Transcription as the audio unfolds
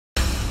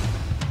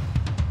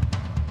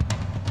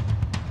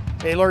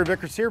Hey, Larry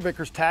Vickers here,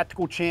 Vickers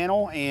Tactical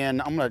Channel,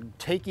 and I'm going to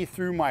take you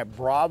through my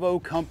Bravo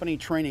Company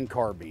training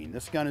carbine.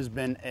 This gun has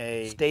been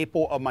a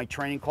staple of my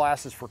training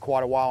classes for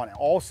quite a while, and it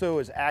also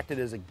has acted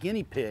as a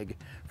guinea pig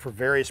for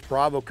various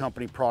Bravo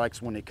Company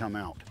products when they come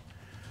out.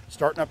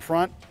 Starting up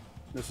front,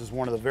 this is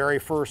one of the very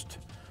first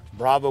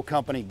Bravo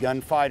Company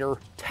gunfighter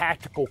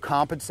tactical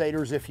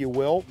compensators, if you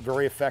will,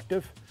 very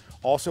effective.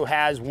 Also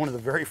has one of the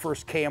very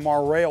first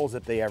KMR rails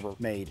that they ever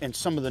made, and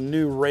some of the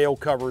new rail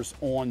covers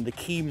on the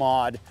key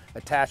mod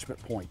attachment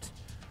points.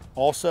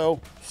 Also,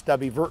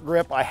 stubby vert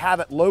grip. I have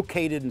it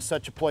located in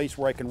such a place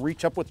where I can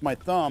reach up with my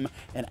thumb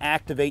and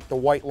activate the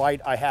white light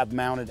I have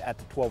mounted at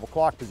the 12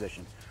 o'clock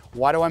position.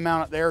 Why do I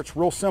mount it there? It's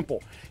real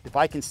simple. If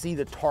I can see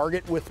the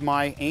target with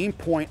my aim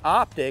point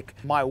optic,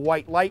 my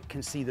white light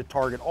can see the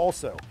target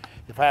also.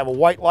 If I have a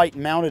white light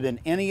mounted in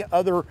any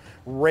other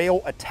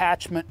rail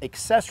attachment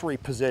accessory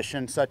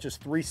position, such as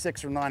 3,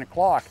 6, or 9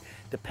 o'clock,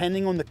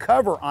 depending on the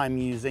cover I'm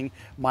using,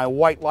 my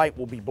white light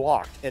will be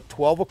blocked. At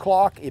 12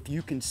 o'clock, if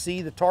you can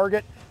see the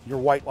target, your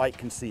white light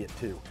can see it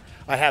too.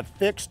 I have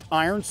fixed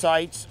iron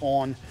sights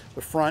on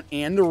the front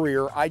and the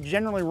rear. I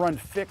generally run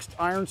fixed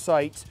iron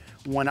sights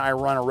when I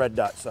run a red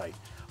dot sight.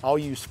 I'll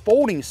use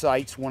folding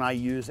sights when I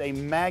use a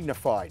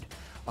magnified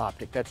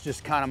optic. That's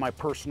just kind of my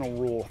personal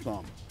rule of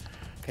thumb.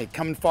 Okay,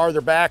 coming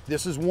farther back,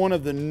 this is one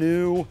of the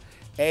new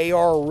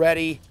AR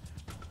ready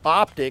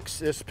optics.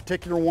 This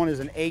particular one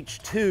is an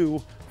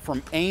H2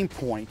 from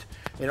Aimpoint.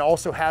 It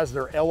also has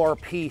their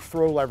LRP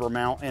throw lever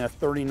mount and a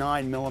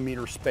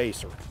 39mm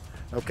spacer.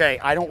 Okay,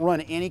 I don't run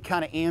any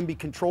kind of ambi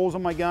controls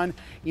on my gun,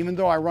 even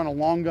though I run a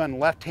long gun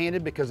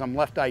left-handed because I'm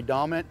left eye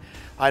dominant.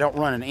 I don't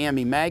run an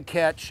ambi mag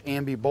catch,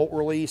 ambi bolt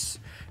release,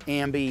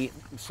 ambi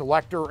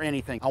selector, or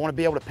anything. I want to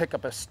be able to pick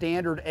up a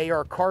standard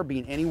AR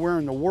carbine anywhere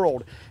in the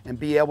world and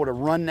be able to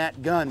run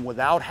that gun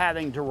without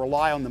having to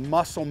rely on the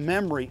muscle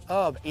memory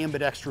of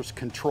ambidextrous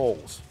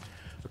controls.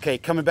 Okay,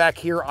 coming back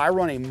here, I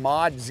run a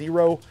Mod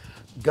Zero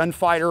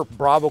Gunfighter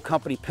Bravo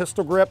Company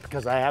pistol grip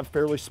because I have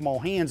fairly small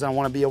hands and I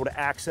want to be able to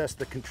access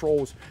the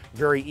controls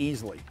very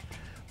easily.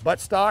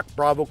 Buttstock,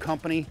 Bravo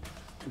Company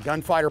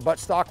Gunfighter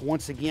buttstock.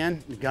 Once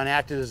again, the gun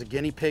acted as a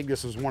guinea pig.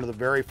 This was one of the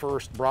very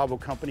first Bravo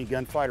Company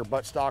gunfighter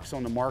buttstocks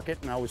on the market,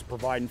 and I was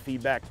providing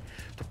feedback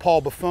to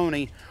Paul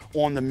Buffoni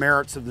on the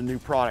merits of the new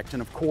product.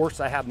 And of course,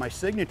 I have my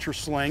signature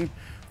sling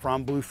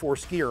from Blue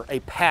Force Gear,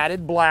 a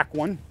padded black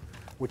one,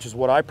 which is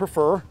what I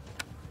prefer,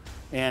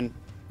 and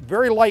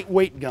very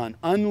lightweight gun.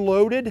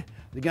 Unloaded,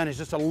 the gun is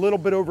just a little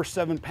bit over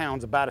 7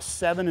 pounds, about a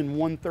 7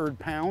 1/3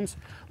 pounds.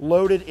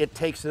 Loaded, it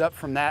takes it up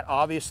from that,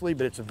 obviously,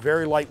 but it's a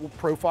very light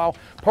profile,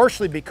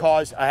 partially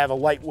because I have a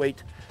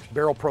lightweight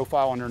barrel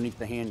profile underneath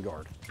the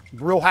handguard.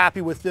 Real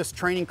happy with this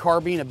training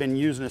carbine. I've been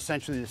using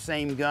essentially the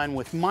same gun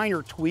with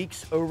minor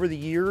tweaks over the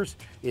years.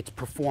 It's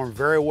performed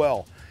very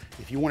well.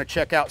 If you want to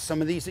check out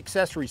some of these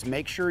accessories,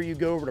 make sure you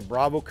go over to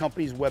Bravo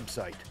Company's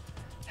website.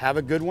 Have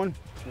a good one.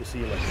 We'll see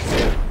you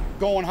later.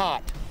 Going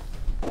hot.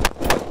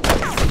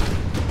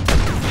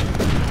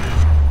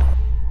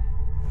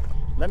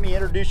 Let me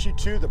introduce you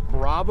to the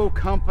Bravo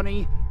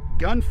Company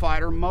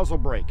Gunfighter muzzle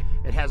brake.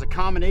 It has a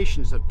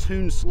combination of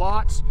tuned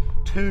slots,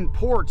 tuned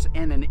ports,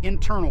 and an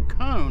internal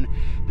cone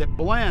that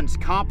blends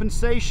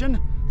compensation,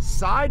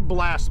 side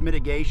blast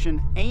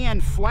mitigation,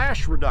 and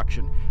flash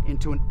reduction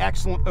into an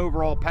excellent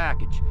overall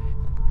package.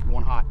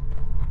 Going hot.